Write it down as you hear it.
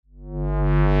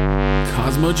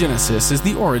Cosmogenesis is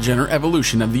the origin or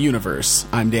evolution of the universe.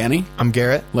 I'm Danny. I'm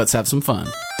Garrett. Let's have some fun.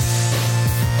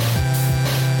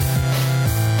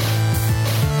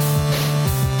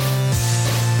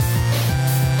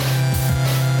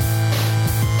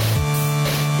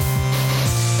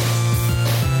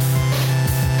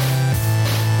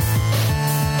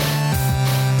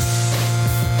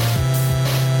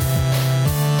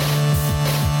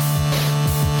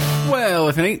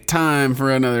 If it ain't time for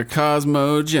another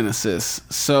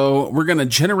Cosmogenesis, so we're gonna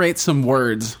generate some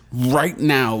words right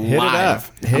now, live.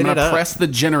 I'm gonna press the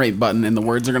generate button, and the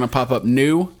words are gonna pop up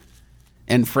new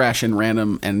and fresh and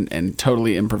random and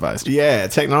totally improvised. Yeah,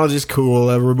 technology's cool,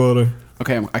 everybody.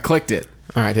 Okay, I clicked it.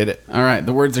 All right, hit it. All right,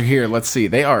 the words are here. Let's see.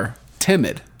 They are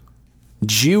timid,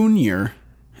 junior,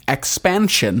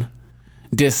 expansion,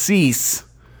 decease.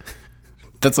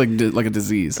 That's like a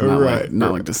disease,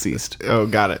 not like deceased. Oh,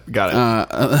 got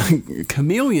it.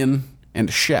 Chameleon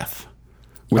and Chef,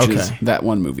 which is that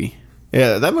one movie.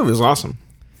 Yeah, that movie was awesome.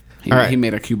 He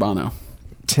made a Cubano.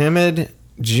 Timid,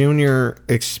 junior,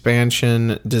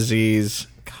 expansion, disease,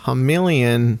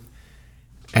 chameleon,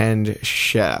 and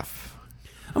chef.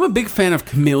 I'm a big fan of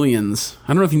chameleons. I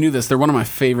don't know if you knew this. They're one of my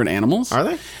favorite animals. Are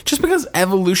they? Just because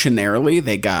evolutionarily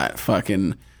they got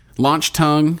fucking launch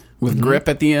tongue with grip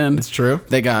at the end. It's true.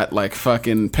 They got like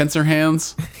fucking pincer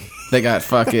hands. They got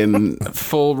fucking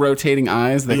full rotating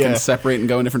eyes that can separate and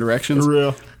go in different directions.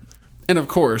 Real. And of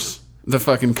course, the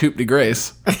fucking coupe de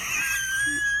grace.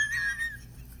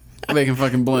 They can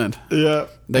fucking blend. Yeah.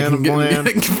 They can blend.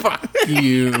 Fuck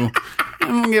you.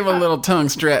 I'm gonna give a little tongue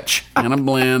stretch and a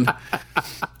blend.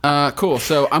 Cool.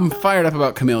 So I'm fired up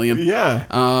about chameleon.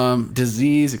 Yeah.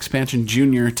 Disease, expansion,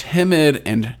 junior, timid,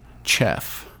 and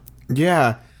chef.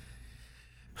 Yeah.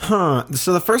 Huh.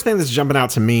 So the first thing that's jumping out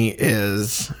to me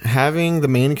is having the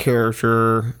main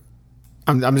character.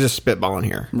 I'm just spitballing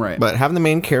here. Right. But having the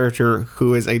main character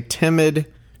who is a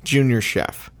timid junior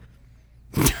chef.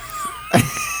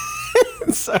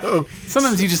 So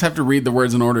sometimes you just have to read the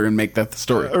words in order and make that the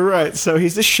story. Right. So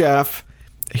he's a chef.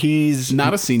 He's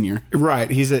not a senior.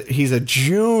 Right. He's a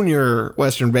junior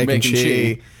Western bacon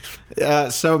chi.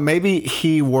 So maybe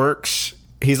he works.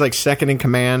 He's like second in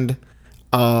command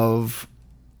of.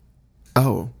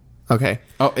 Oh, okay.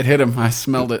 Oh, it hit him. I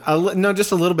smelled it. No,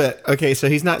 just a little bit. Okay, so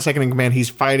he's not second in command. He's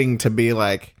fighting to be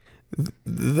like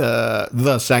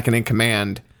the second in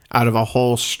command out of a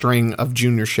whole string of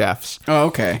junior chefs. Oh,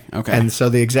 okay. Okay. And so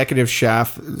the executive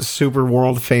chef, super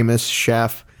world famous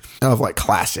chef of like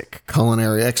classic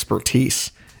culinary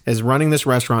expertise, is running this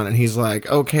restaurant, and he's like,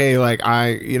 okay, like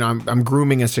I'm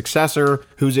grooming a successor.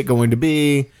 Who's it going to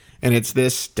be? And it's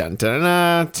this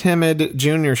timid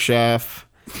junior chef.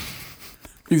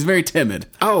 He's very timid.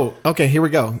 Oh, okay. Here we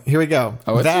go.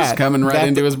 Oh, it's just coming right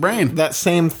into his brain. That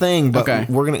same thing, but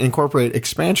we're going to incorporate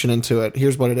expansion into it.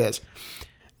 Here's what it is.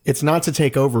 It's not to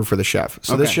take over for the chef.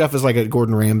 So this chef is like a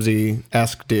Gordon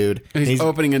Ramsay-esque dude. He's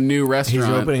opening a new restaurant.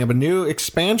 He's opening up a new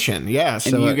expansion. Yeah.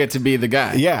 So and you get to be the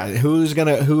guy. Yeah. Who's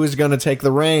gonna take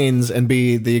the reins and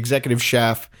be the executive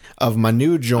chef of my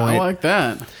new joint? I like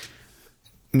that.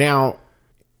 Now,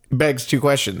 begs two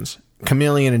questions.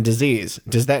 Chameleon and disease.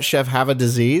 Does that chef have a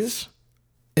disease?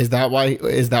 Is that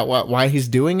why he's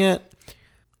doing it?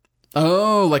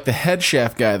 Oh, like the head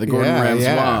chef guy, the Gordon Ramsay.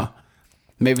 Yeah.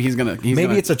 Maybe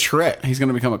it's a trick. He's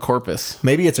gonna become a corpus.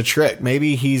 Maybe it's a trick.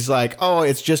 Maybe he's like, oh,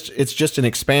 it's just an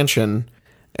expansion,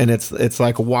 and it's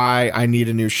like why I need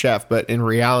a new chef. But in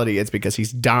reality, it's because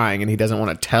he's dying and he doesn't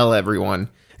want to tell everyone,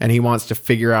 and he wants to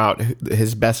figure out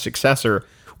his best successor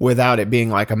without it being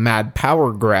like a mad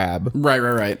power grab.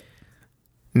 Right.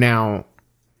 Now,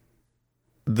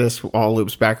 this all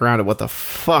loops back around to what the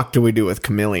fuck do we do with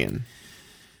chameleon?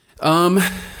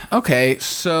 Okay,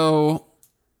 so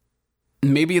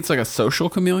maybe it's like a social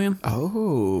chameleon.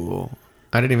 Oh,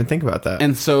 I didn't even think about that.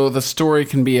 And so the story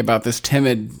can be about this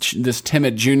timid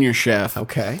junior chef.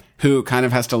 Okay, who kind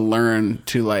of has to learn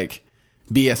to like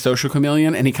be a social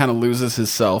chameleon, and he kind of loses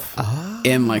himself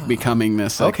in like becoming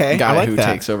this guy who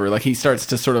takes over. Like he starts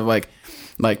to sort of like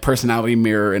personality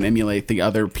mirror and emulate the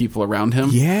other people around him.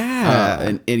 Yeah.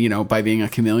 And by being a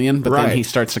chameleon, but then he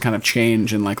starts to kind of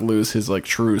change and like lose his like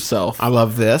true self. I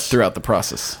love this. Throughout the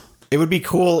process. It would be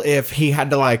cool if he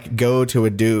had to like go to a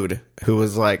dude who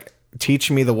was like, teach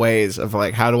me the ways of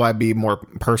like, how do I be more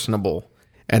personable?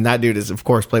 And that dude is of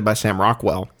course played by Sam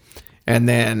Rockwell. And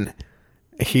then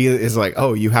he is like,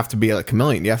 oh, you have to be like a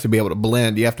chameleon. You have to be able to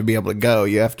blend. You have to be able to go.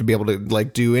 You have to be able to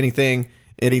like do anything,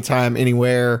 anytime,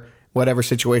 anywhere. Whatever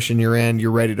situation you're in,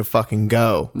 you're ready to fucking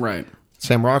go. Right.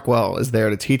 Sam Rockwell is there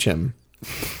to teach him.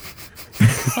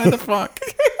 Why the fuck?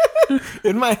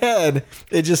 In my head,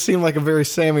 it just seemed like a very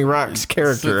Sammy Rocks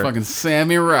character. Fucking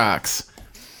Sammy Rocks.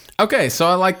 Okay, so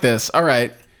I like this. All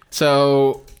right.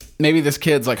 So maybe this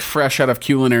kid's like fresh out of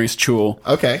Culinary's Chul.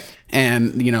 Okay.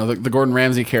 And, you know, the Gordon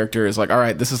Ramsay character is like, all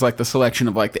right, this is like the selection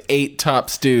of like the 8 top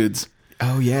dudes.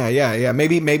 Oh, yeah.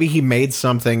 Maybe he made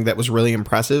something that was really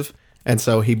impressive. And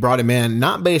so he brought him in,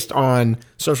 not based on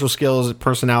social skills,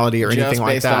 personality, or anything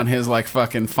like that. Just based on his, like,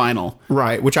 fucking final.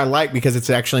 Right, which I like because it's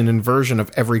actually an inversion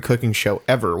of every cooking show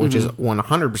ever, which is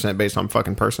 100% based on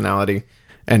fucking personality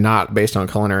and not based on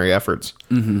culinary efforts.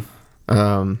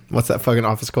 Mm-hmm. What's that fucking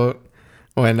Office quote?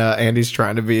 When Andy's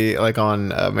trying to be, like,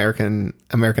 on American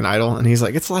Idol, and he's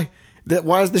like, it's like,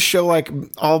 why is the show, like,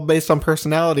 all based on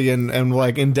personality and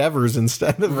like, endeavors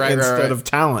instead of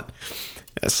talent?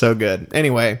 It's so good.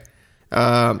 Anyway...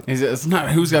 it's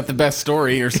not who's got the best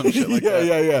story or some shit like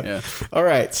that. Yeah. All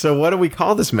right. So what do we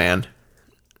call this man?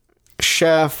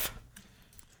 Chef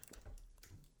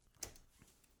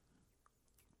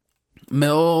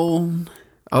Mel.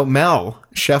 Oh, Mel.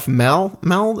 Chef Mel.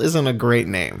 Mel isn't a great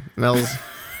name. Mel's.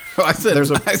 I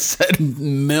said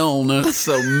Milne,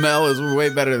 so Mel is way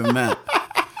better than that.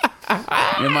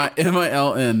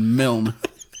 M-I-L-N, Milne.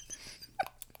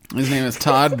 His name is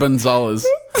Todd Gonzalez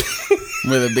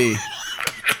with a B.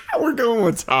 We're going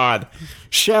with Todd.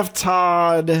 Chef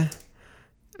Todd.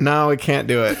 No, we can't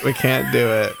do it. We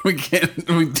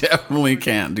definitely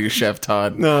can't do Chef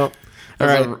Todd. No. All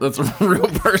right. That's a real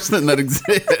person that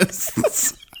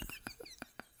exists.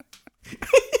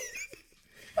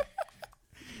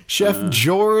 Chef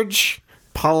George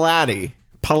Palatti.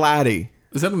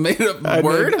 Is that a made up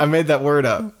word? I made that word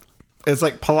up. It's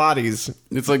like Pilates.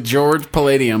 It's like George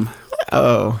Palladium.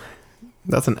 Oh,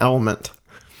 that's an element.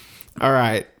 All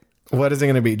right. What is it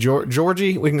going to be?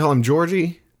 Georgie? We can call him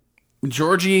Georgie?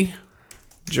 Georgie?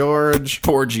 George.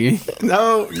 Porgy.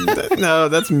 No,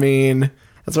 that's mean.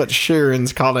 That's what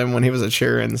Sheeran's called him when he was at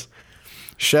Sheeran's.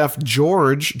 Chef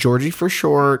Georgie for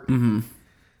short.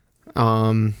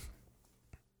 Mm-hmm.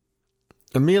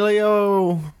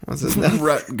 Emilio, what's his name?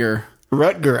 Rutger.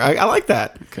 I like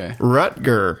that. Okay.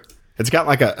 Rutger. It's got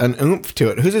like an oomph to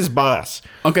it. Who's his boss?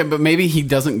 Okay, but maybe he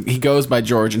goes by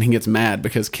George and he gets mad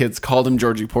because kids called him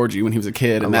Georgie Porgy when he was a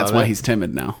kid, and that's why he's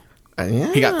timid now.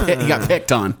 Yeah. He got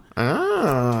picked on.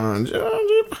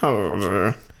 Georgie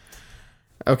Porgy.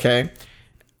 Okay.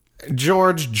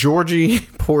 Georgie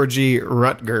Porgy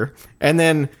Rutger. And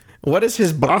then what is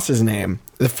his boss's name?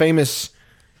 The famous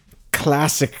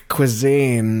classic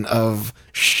cuisine of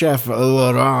Chef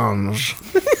L'Orange.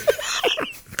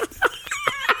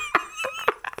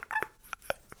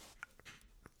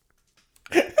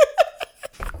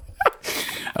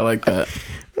 I like that.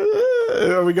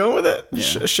 Are we going with it?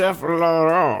 Yeah. Chef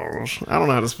L'Orange. I don't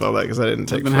know how to spell that because I didn't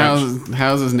take Then French.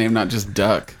 how's his name not just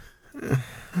Duck?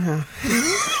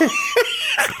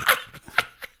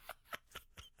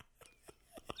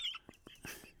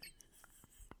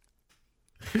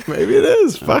 Maybe it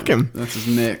is. Fuck him. That's his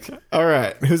nick. All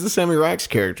right. Who's the Sammy Rocks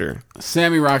character?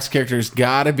 Sammy Rocks character's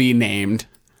got to be named.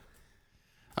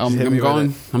 I'm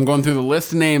going through the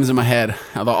list of names in my head.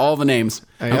 All the names.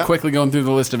 I'm quickly going through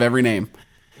the list of every name.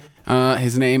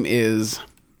 His name is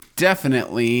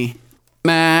definitely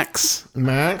Max.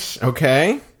 Max.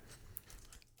 Okay.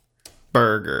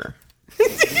 Burger.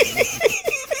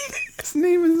 His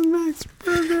name is Max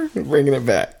Burger. Bringing it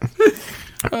back.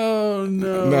 Oh,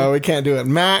 no. No, we can't do it.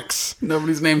 Max.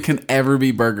 Nobody's name can ever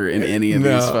be Burger in any of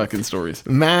these fucking stories.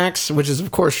 Max, which is, of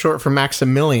course, short for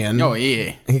Maximilian. Oh,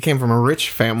 yeah. He came from a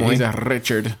rich family. He's a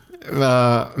Richard.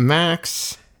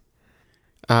 Max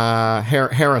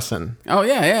Harrison. Oh,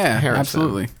 yeah. Harrison.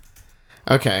 Absolutely.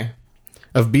 Okay.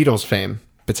 Of Beatles fame,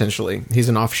 potentially. He's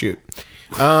an offshoot.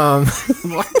 What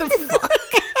the fuck?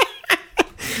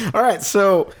 All right,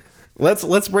 so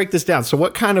let's break this down. So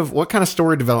what kind of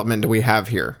story development do we have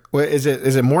here? Is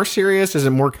it more serious? Is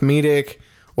it more comedic?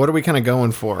 What are we kind of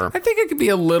going for? I think it could be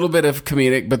a little bit of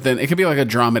comedic, but then it could be like a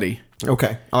dramedy.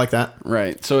 Okay, I like that.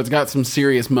 Right. So it's got some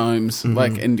serious moments,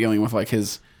 like in dealing with like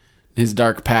his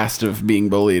dark past of being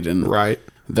bullied, and right.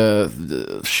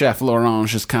 The Chef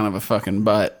L'Orange is kind of a fucking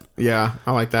butt. Yeah,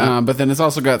 I like that. But then it's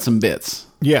also got some bits.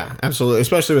 Yeah, absolutely.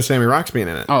 Especially with Sammy Rocks being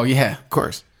in it. Oh yeah, of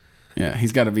course. Yeah,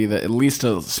 he's got to be at least a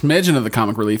smidgen of the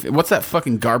comic relief. What's that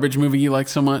fucking garbage movie you like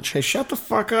so much? Hey, shut the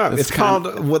fuck up! It's called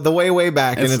The Way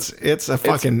Back, and it's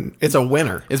a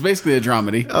winner. It's basically a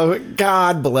dramedy. Oh,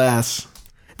 God bless.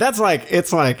 It's like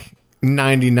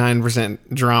 99%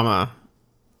 drama,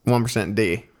 1%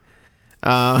 D.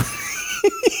 I'm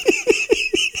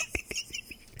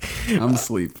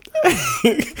asleep.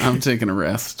 I'm taking a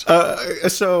rest.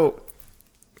 So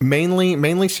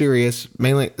mainly serious.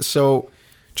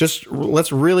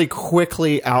 let's really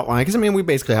quickly outline, because I mean we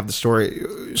basically have the story,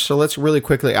 so let's really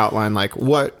quickly outline like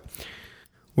what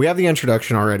we have the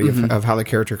introduction already of how the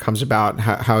character comes about,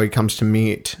 how he comes to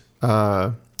meet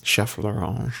Chef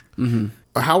L'Orange.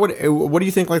 What do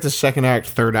you think like the second act,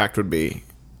 third act would be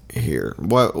here?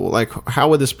 How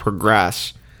would this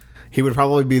progress? He would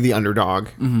probably be the underdog,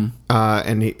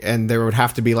 and there would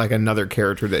have to be like another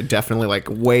character that definitely like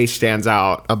way stands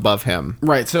out above him.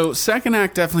 Right. So second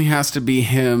act definitely has to be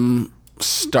him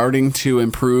starting to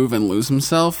improve and lose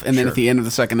himself, and then at the end of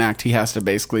the second act, he has to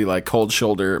basically like cold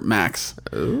shoulder Max.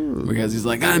 Ooh. Because he's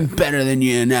like, I'm better than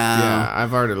you now. Yeah,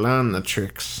 I've already learned the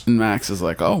tricks. And Max is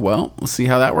like, oh well, we'll see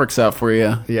how that works out for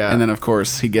you. Yeah. And then of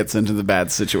course he gets into the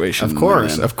bad situation. Of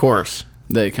course.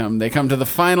 They come to the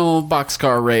final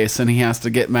boxcar race, and he has to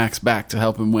get Max back to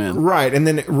help him win. Right, and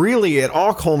then really it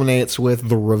all culminates with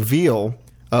the reveal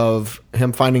of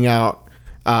him finding out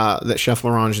that Chef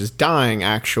L'Orange is dying,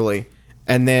 actually.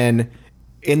 And then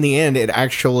in the end, it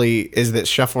actually is that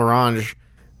Chef L'Orange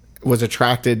was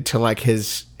attracted to like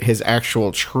his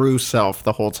actual true self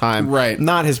the whole time. Right.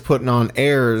 Not his putting on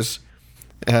airs.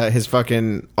 His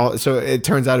fucking... So it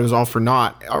turns out it was all for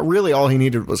naught. Really, all he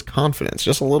needed was confidence.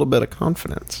 Just a little bit of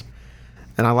confidence.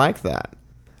 And I like that.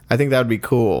 I think that would be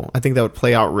cool. I think that would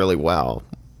play out really well.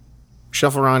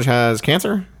 Chef L'Orange has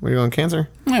cancer? Are you going cancer?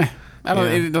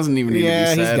 It doesn't even need to be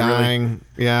said. Yeah, he's dying.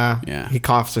 Really. Yeah. He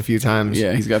coughs a few times.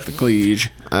 Yeah, he's got the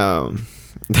cleage.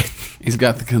 He's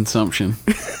got the consumption.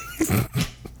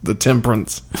 The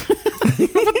temperance.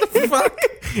 What the fuck?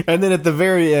 And then at the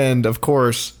very end, of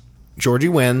course... Georgie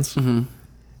wins and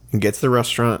gets the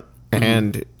restaurant,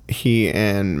 and he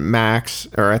and Max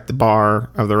are at the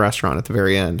bar of the restaurant at the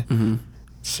very end,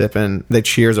 sipping. They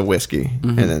cheers a whiskey,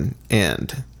 and then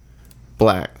end.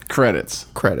 Black. Credits.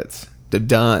 They're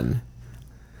done.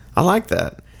 I like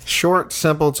that. Short,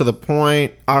 simple, to the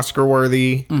point,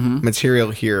 Oscar-worthy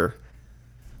material here.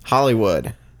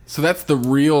 Hollywood. So that's the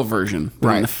real version. But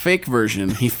right. In the fake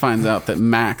version, he finds out that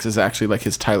Max is actually like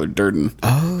his Tyler Durden.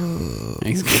 Oh. And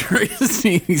he's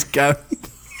crazy. He's got...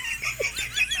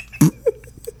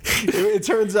 It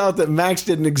turns out that Max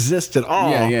didn't exist at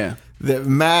all. Yeah. That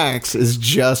Max is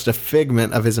just a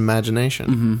figment of his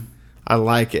imagination. I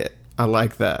like it. I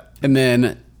like that. And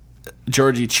then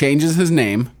Georgie changes his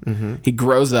name. He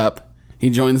grows up. He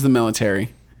joins the military.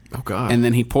 Oh, God. And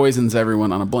then he poisons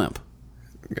everyone on a blimp.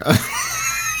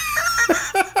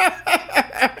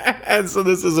 And so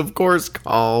this is, of course,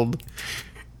 called...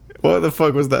 What the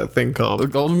fuck was that thing called? The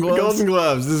Golden Gloves? Golden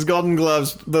Gloves. This is Golden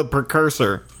Gloves, the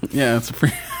precursor. Yeah, it's a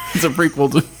prequel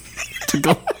to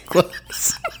Golden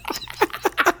Gloves.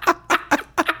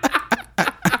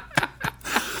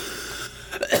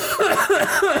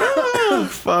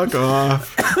 Fuck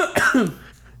off.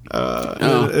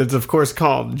 It's, of course,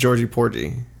 called Georgie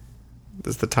Porgy.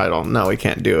 That's the title. No, we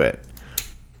can't do it.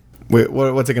 Wait,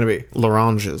 what's it going to be?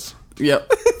 L'Oranges.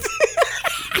 Yep.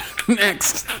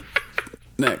 Next.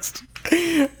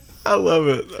 I love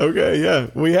it. Okay, yeah.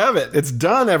 We have it. It's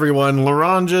done, everyone.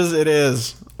 L'Oranges it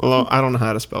is. I don't know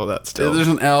how to spell that still. There's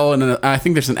an L and I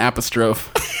think there's an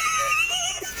apostrophe.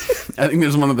 I think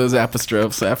there's one of those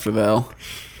apostrophes after the L.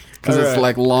 Because it's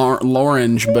like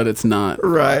L'Orange, but it's not.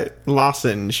 Right.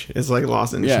 Lozenge. It's like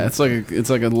lozenge. Yeah, it's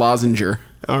like a lozenger.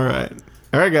 All right,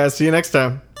 guys. See you next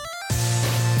time.